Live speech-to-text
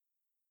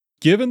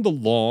Given the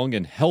long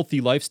and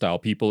healthy lifestyle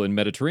people in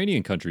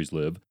Mediterranean countries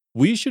live,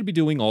 we should be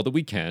doing all that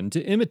we can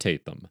to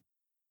imitate them.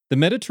 The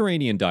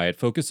Mediterranean diet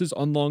focuses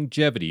on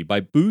longevity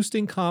by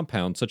boosting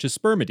compounds such as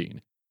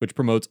spermidine, which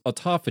promotes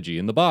autophagy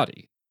in the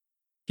body.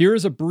 Here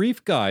is a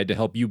brief guide to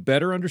help you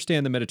better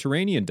understand the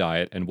Mediterranean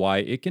diet and why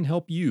it can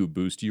help you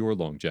boost your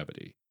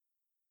longevity.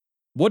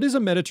 What is a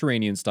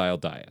Mediterranean style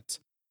diet?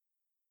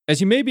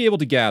 As you may be able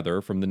to gather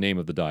from the name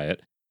of the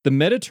diet, the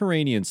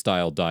Mediterranean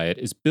style diet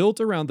is built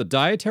around the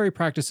dietary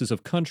practices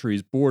of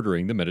countries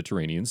bordering the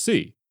Mediterranean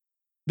Sea.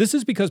 This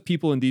is because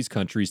people in these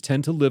countries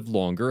tend to live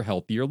longer,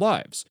 healthier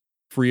lives,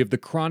 free of the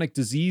chronic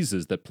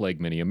diseases that plague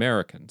many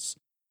Americans.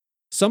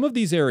 Some of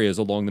these areas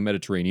along the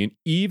Mediterranean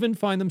even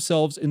find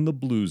themselves in the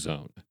blue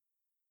zone.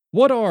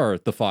 What are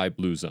the 5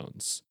 blue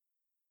zones?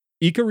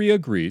 Ikaria,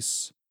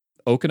 Greece;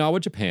 Okinawa,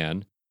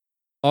 Japan;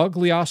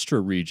 Ogliastra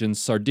region,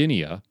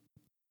 Sardinia;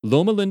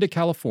 Loma Linda,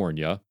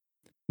 California;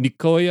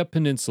 Nicoya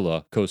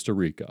Peninsula, Costa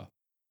Rica.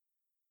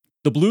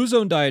 The Blue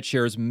Zone diet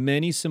shares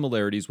many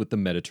similarities with the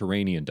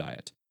Mediterranean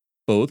diet.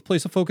 Both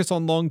place a focus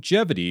on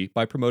longevity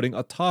by promoting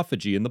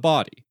autophagy in the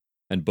body,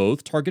 and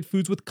both target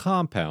foods with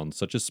compounds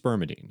such as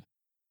spermidine.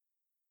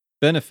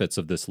 Benefits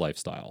of this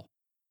lifestyle.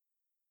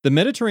 The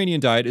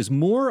Mediterranean diet is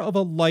more of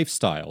a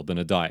lifestyle than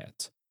a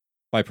diet.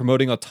 By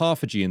promoting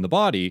autophagy in the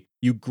body,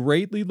 you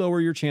greatly lower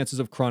your chances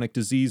of chronic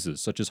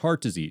diseases such as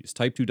heart disease,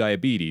 type 2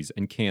 diabetes,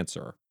 and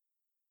cancer.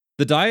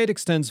 The diet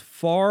extends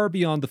far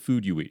beyond the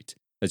food you eat,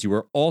 as you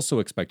are also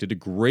expected to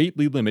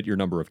greatly limit your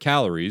number of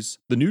calories,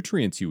 the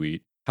nutrients you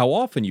eat, how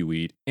often you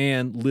eat,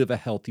 and live a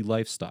healthy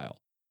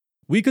lifestyle.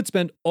 We could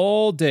spend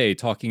all day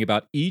talking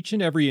about each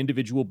and every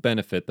individual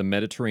benefit the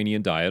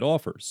Mediterranean diet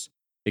offers.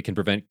 It can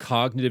prevent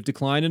cognitive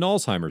decline in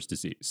Alzheimer's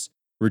disease,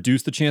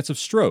 reduce the chance of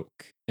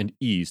stroke, and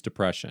ease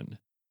depression.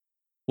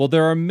 While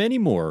there are many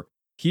more,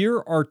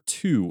 here are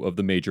 2 of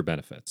the major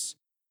benefits: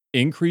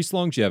 increased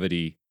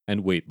longevity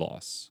and weight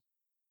loss.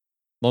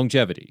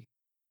 Longevity.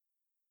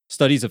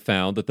 Studies have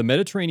found that the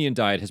Mediterranean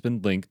diet has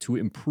been linked to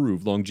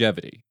improved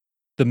longevity.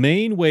 The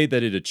main way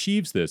that it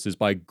achieves this is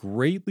by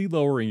greatly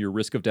lowering your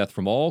risk of death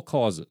from all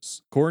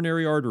causes: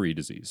 coronary artery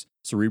disease,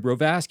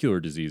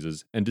 cerebrovascular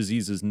diseases, and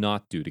diseases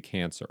not due to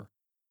cancer.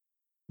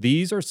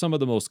 These are some of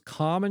the most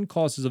common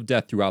causes of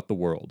death throughout the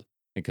world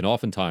and can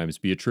oftentimes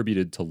be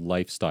attributed to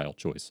lifestyle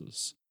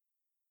choices.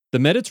 The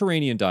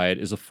Mediterranean diet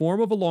is a form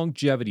of a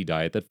longevity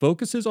diet that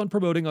focuses on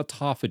promoting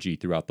autophagy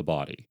throughout the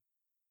body.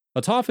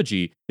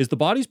 Autophagy is the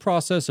body's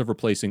process of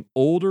replacing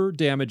older,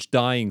 damaged,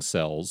 dying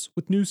cells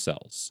with new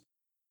cells.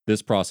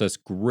 This process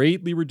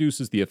greatly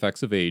reduces the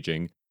effects of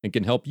aging and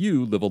can help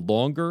you live a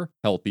longer,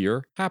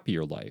 healthier,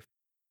 happier life.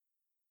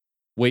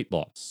 Weight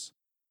loss.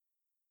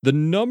 The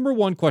number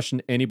one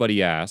question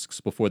anybody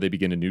asks before they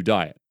begin a new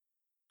diet: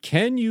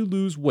 can you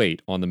lose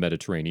weight on the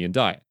Mediterranean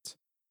diet?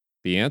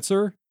 The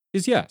answer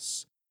is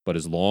yes, but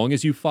as long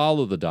as you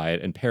follow the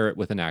diet and pair it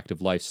with an active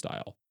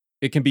lifestyle.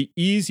 It can be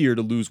easier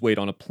to lose weight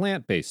on a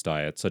plant-based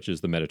diet, such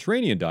as the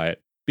Mediterranean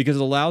diet, because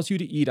it allows you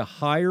to eat a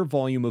higher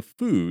volume of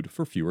food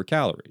for fewer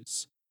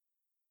calories.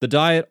 The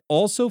diet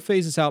also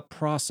phases out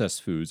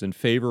processed foods in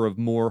favor of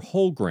more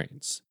whole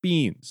grains,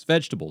 beans,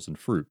 vegetables, and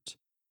fruit.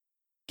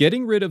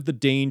 Getting rid of the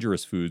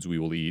dangerous foods we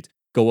will eat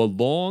go a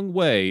long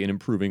way in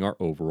improving our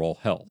overall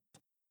health.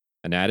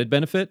 An added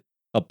benefit: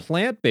 a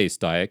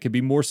plant-based diet can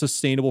be more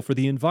sustainable for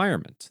the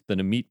environment than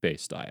a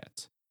meat-based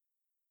diet.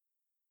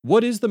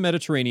 What is the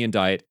Mediterranean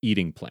diet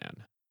eating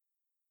plan?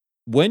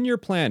 When you're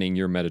planning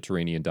your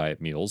Mediterranean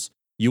diet meals,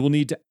 you will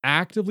need to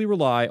actively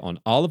rely on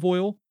olive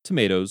oil,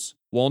 tomatoes,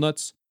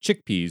 walnuts,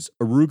 chickpeas,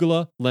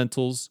 arugula,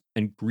 lentils,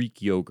 and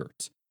Greek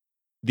yogurt.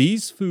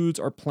 These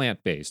foods are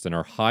plant-based and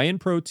are high in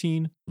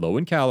protein, low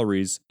in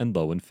calories, and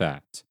low in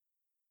fat.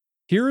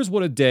 Here is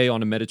what a day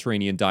on a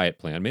Mediterranean diet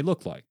plan may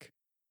look like.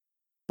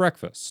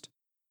 Breakfast: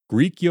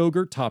 Greek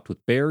yogurt topped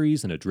with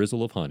berries and a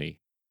drizzle of honey.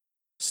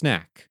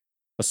 Snack: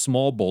 a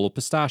small bowl of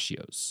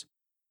pistachios.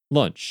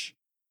 Lunch: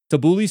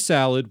 tabbouleh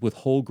salad with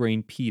whole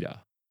grain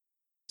pita.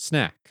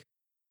 Snack: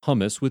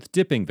 hummus with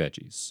dipping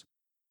veggies.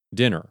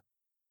 Dinner: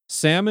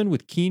 salmon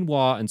with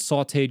quinoa and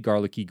sautéed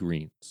garlicky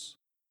greens.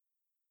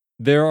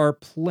 There are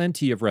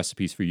plenty of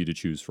recipes for you to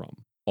choose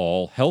from,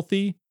 all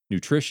healthy,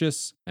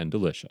 nutritious, and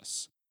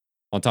delicious.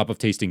 On top of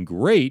tasting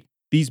great,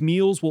 these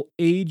meals will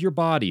aid your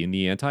body in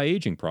the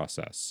anti-aging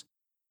process.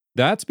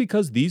 That's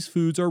because these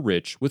foods are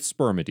rich with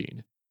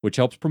spermidine, which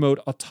helps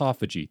promote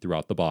autophagy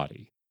throughout the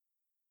body.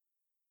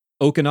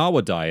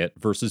 Okinawa diet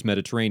versus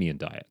Mediterranean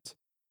diet.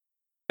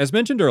 As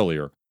mentioned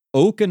earlier,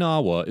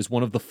 Okinawa is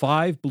one of the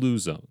 5 blue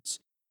zones,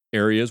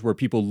 areas where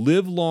people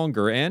live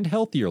longer and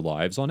healthier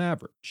lives on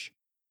average.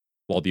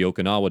 While the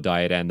Okinawa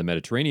diet and the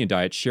Mediterranean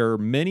diet share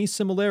many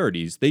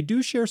similarities, they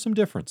do share some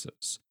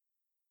differences.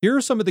 Here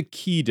are some of the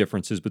key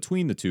differences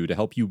between the two to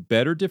help you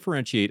better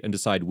differentiate and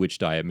decide which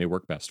diet may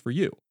work best for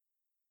you.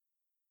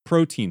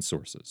 Protein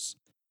sources.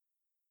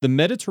 The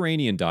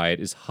Mediterranean diet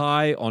is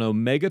high on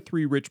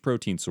omega-3 rich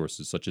protein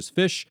sources such as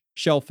fish,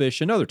 shellfish,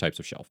 and other types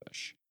of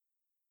shellfish.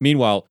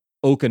 Meanwhile,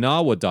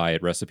 Okinawa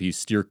diet recipes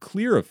steer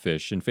clear of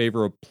fish in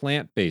favor of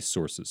plant based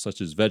sources such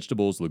as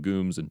vegetables,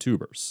 legumes, and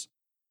tubers.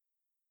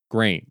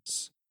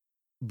 Grains.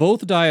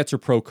 Both diets are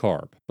pro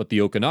carb, but the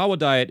Okinawa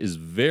diet is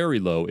very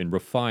low in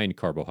refined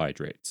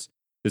carbohydrates.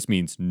 This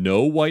means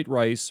no white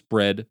rice,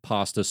 bread,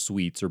 pasta,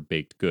 sweets, or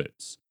baked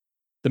goods.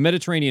 The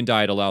Mediterranean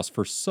diet allows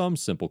for some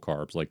simple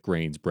carbs like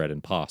grains, bread,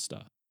 and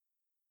pasta.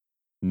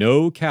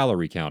 No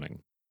calorie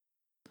counting.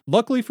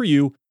 Luckily for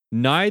you,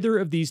 neither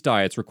of these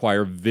diets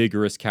require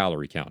vigorous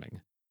calorie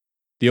counting.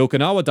 The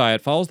Okinawa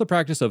diet follows the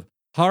practice of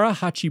hara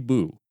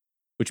hachibu,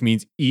 which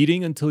means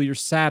eating until you're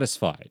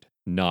satisfied,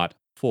 not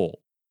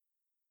full.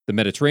 The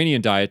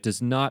Mediterranean diet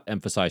does not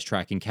emphasize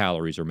tracking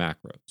calories or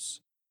macros.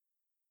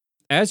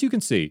 As you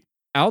can see,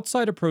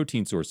 outside of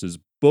protein sources,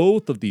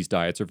 both of these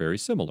diets are very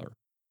similar.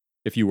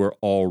 If you are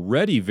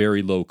already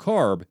very low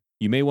carb,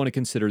 you may want to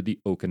consider the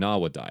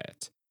Okinawa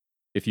diet.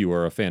 If you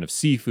are a fan of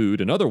seafood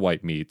and other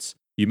white meats,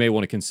 you may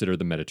want to consider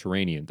the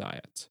Mediterranean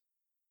diet.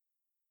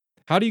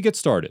 How do you get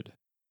started?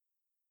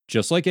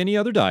 Just like any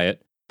other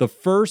diet, the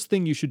first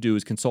thing you should do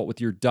is consult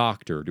with your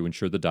doctor to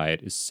ensure the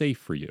diet is safe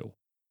for you.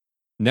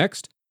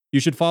 Next, you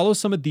should follow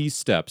some of these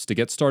steps to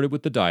get started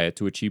with the diet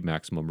to achieve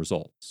maximum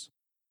results.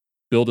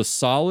 Build a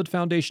solid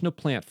foundation of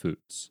plant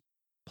foods,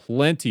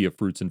 plenty of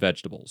fruits and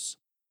vegetables,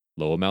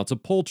 low amounts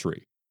of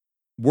poultry.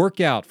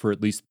 Work out for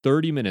at least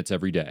 30 minutes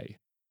every day.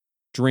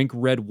 Drink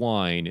red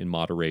wine in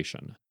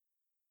moderation.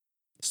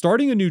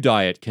 Starting a new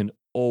diet can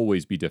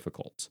always be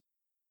difficult.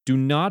 Do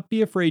not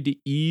be afraid to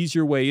ease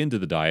your way into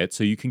the diet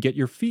so you can get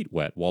your feet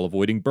wet while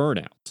avoiding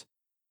burnout.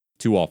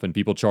 Too often,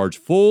 people charge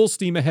full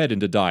steam ahead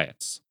into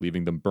diets,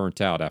 leaving them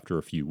burnt out after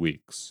a few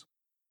weeks.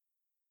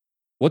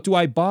 What do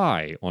I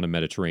buy on a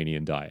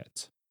Mediterranean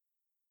diet?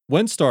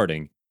 When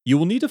starting, you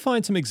will need to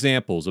find some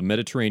examples of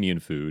Mediterranean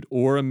food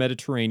or a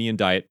Mediterranean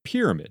diet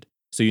pyramid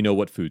so you know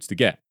what foods to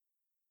get.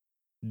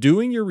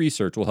 Doing your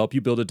research will help you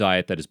build a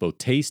diet that is both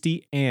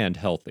tasty and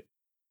healthy.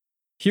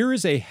 Here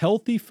is a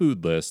healthy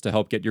food list to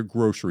help get your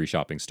grocery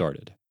shopping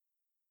started.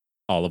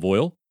 Olive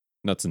oil,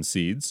 nuts and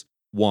seeds,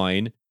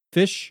 wine,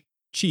 fish,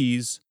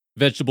 cheese,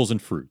 vegetables,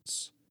 and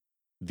fruits.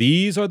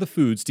 These are the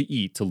foods to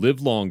eat to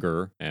live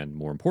longer and,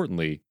 more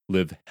importantly,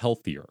 live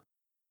healthier.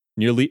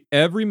 Nearly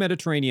every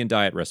Mediterranean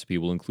diet recipe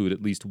will include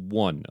at least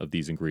one of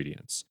these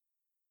ingredients.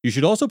 You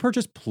should also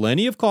purchase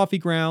plenty of coffee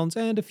grounds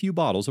and a few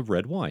bottles of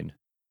red wine.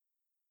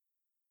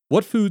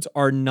 What foods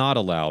are not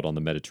allowed on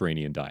the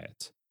Mediterranean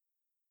diet?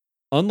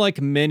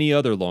 Unlike many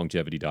other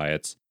longevity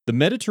diets, the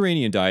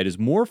Mediterranean diet is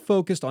more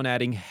focused on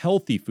adding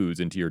healthy foods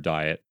into your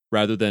diet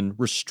rather than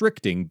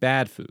restricting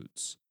bad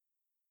foods.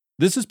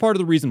 This is part of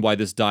the reason why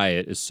this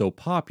diet is so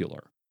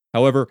popular.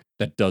 However,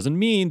 that doesn't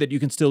mean that you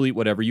can still eat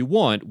whatever you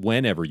want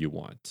whenever you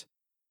want.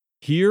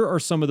 Here are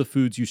some of the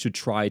foods you should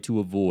try to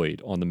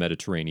avoid on the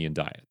Mediterranean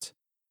diet: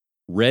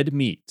 red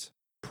meat,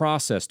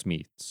 processed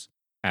meats,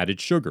 added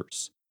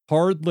sugars,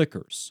 hard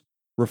liquors,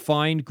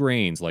 refined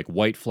grains like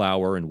white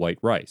flour and white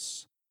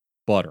rice,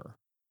 butter.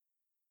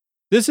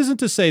 This isn't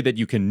to say that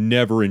you can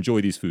never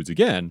enjoy these foods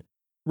again.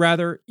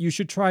 Rather, you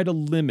should try to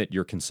limit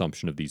your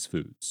consumption of these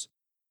foods.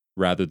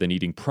 Rather than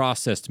eating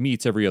processed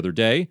meats every other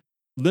day,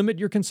 limit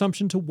your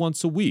consumption to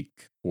once a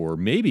week, or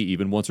maybe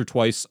even once or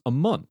twice a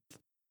month.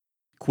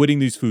 Quitting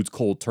these foods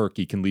cold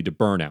turkey can lead to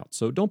burnout,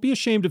 so don't be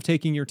ashamed of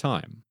taking your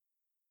time.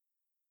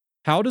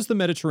 How does the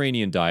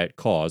Mediterranean diet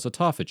cause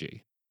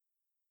autophagy?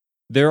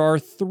 There are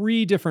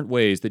 3 different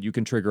ways that you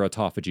can trigger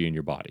autophagy in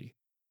your body.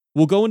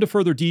 We'll go into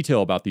further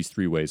detail about these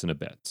 3 ways in a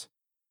bit.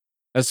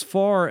 As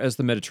far as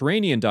the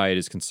Mediterranean diet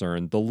is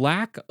concerned, the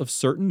lack of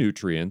certain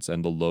nutrients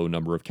and the low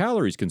number of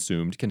calories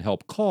consumed can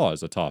help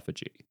cause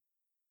autophagy.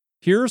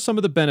 Here are some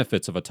of the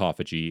benefits of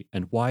autophagy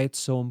and why it's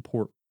so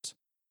important.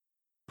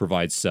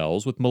 Provides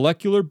cells with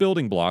molecular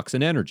building blocks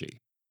and energy.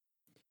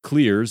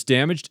 Clears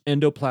damaged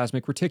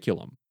endoplasmic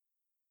reticulum.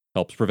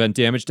 Helps prevent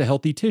damage to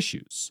healthy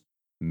tissues.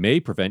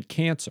 May prevent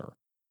cancer.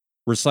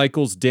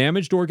 Recycles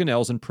damaged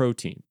organelles and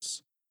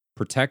proteins.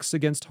 Protects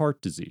against heart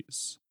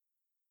disease.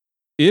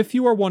 If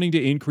you are wanting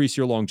to increase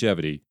your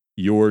longevity,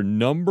 your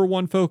number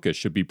one focus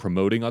should be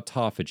promoting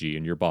autophagy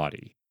in your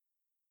body.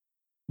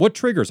 What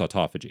triggers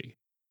autophagy?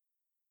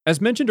 As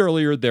mentioned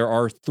earlier, there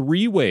are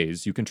 3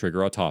 ways you can trigger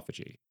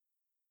autophagy.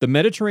 The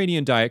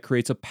Mediterranean diet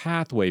creates a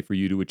pathway for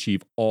you to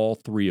achieve all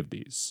 3 of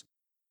these.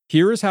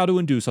 Here is how to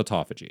induce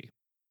autophagy.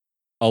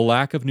 A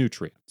lack of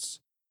nutrients.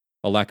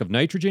 A lack of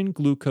nitrogen,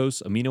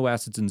 glucose, amino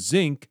acids, and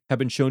zinc have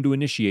been shown to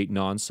initiate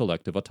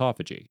non-selective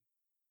autophagy.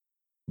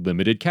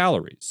 Limited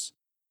calories.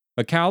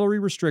 A calorie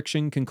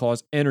restriction can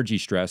cause energy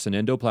stress and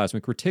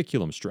endoplasmic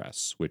reticulum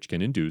stress, which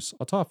can induce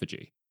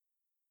autophagy.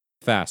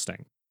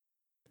 Fasting.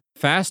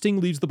 Fasting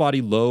leaves the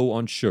body low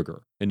on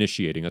sugar,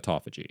 initiating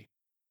autophagy.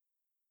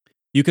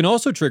 You can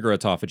also trigger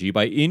autophagy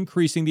by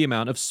increasing the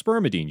amount of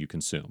spermidine you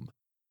consume.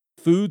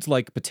 Foods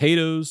like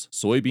potatoes,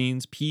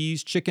 soybeans,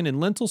 peas, chicken, and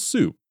lentil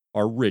soup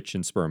are rich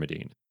in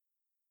spermidine.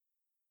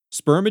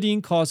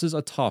 Spermidine causes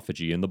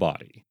autophagy in the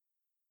body.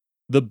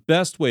 The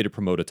best way to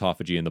promote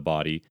autophagy in the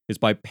body is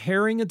by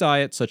pairing a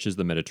diet such as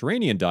the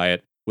Mediterranean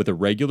diet with a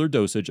regular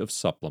dosage of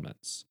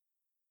supplements.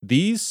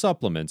 These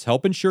supplements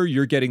help ensure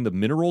you're getting the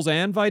minerals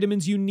and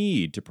vitamins you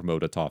need to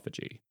promote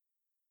autophagy.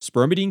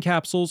 Spermidine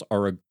capsules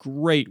are a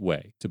great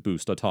way to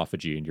boost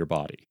autophagy in your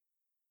body.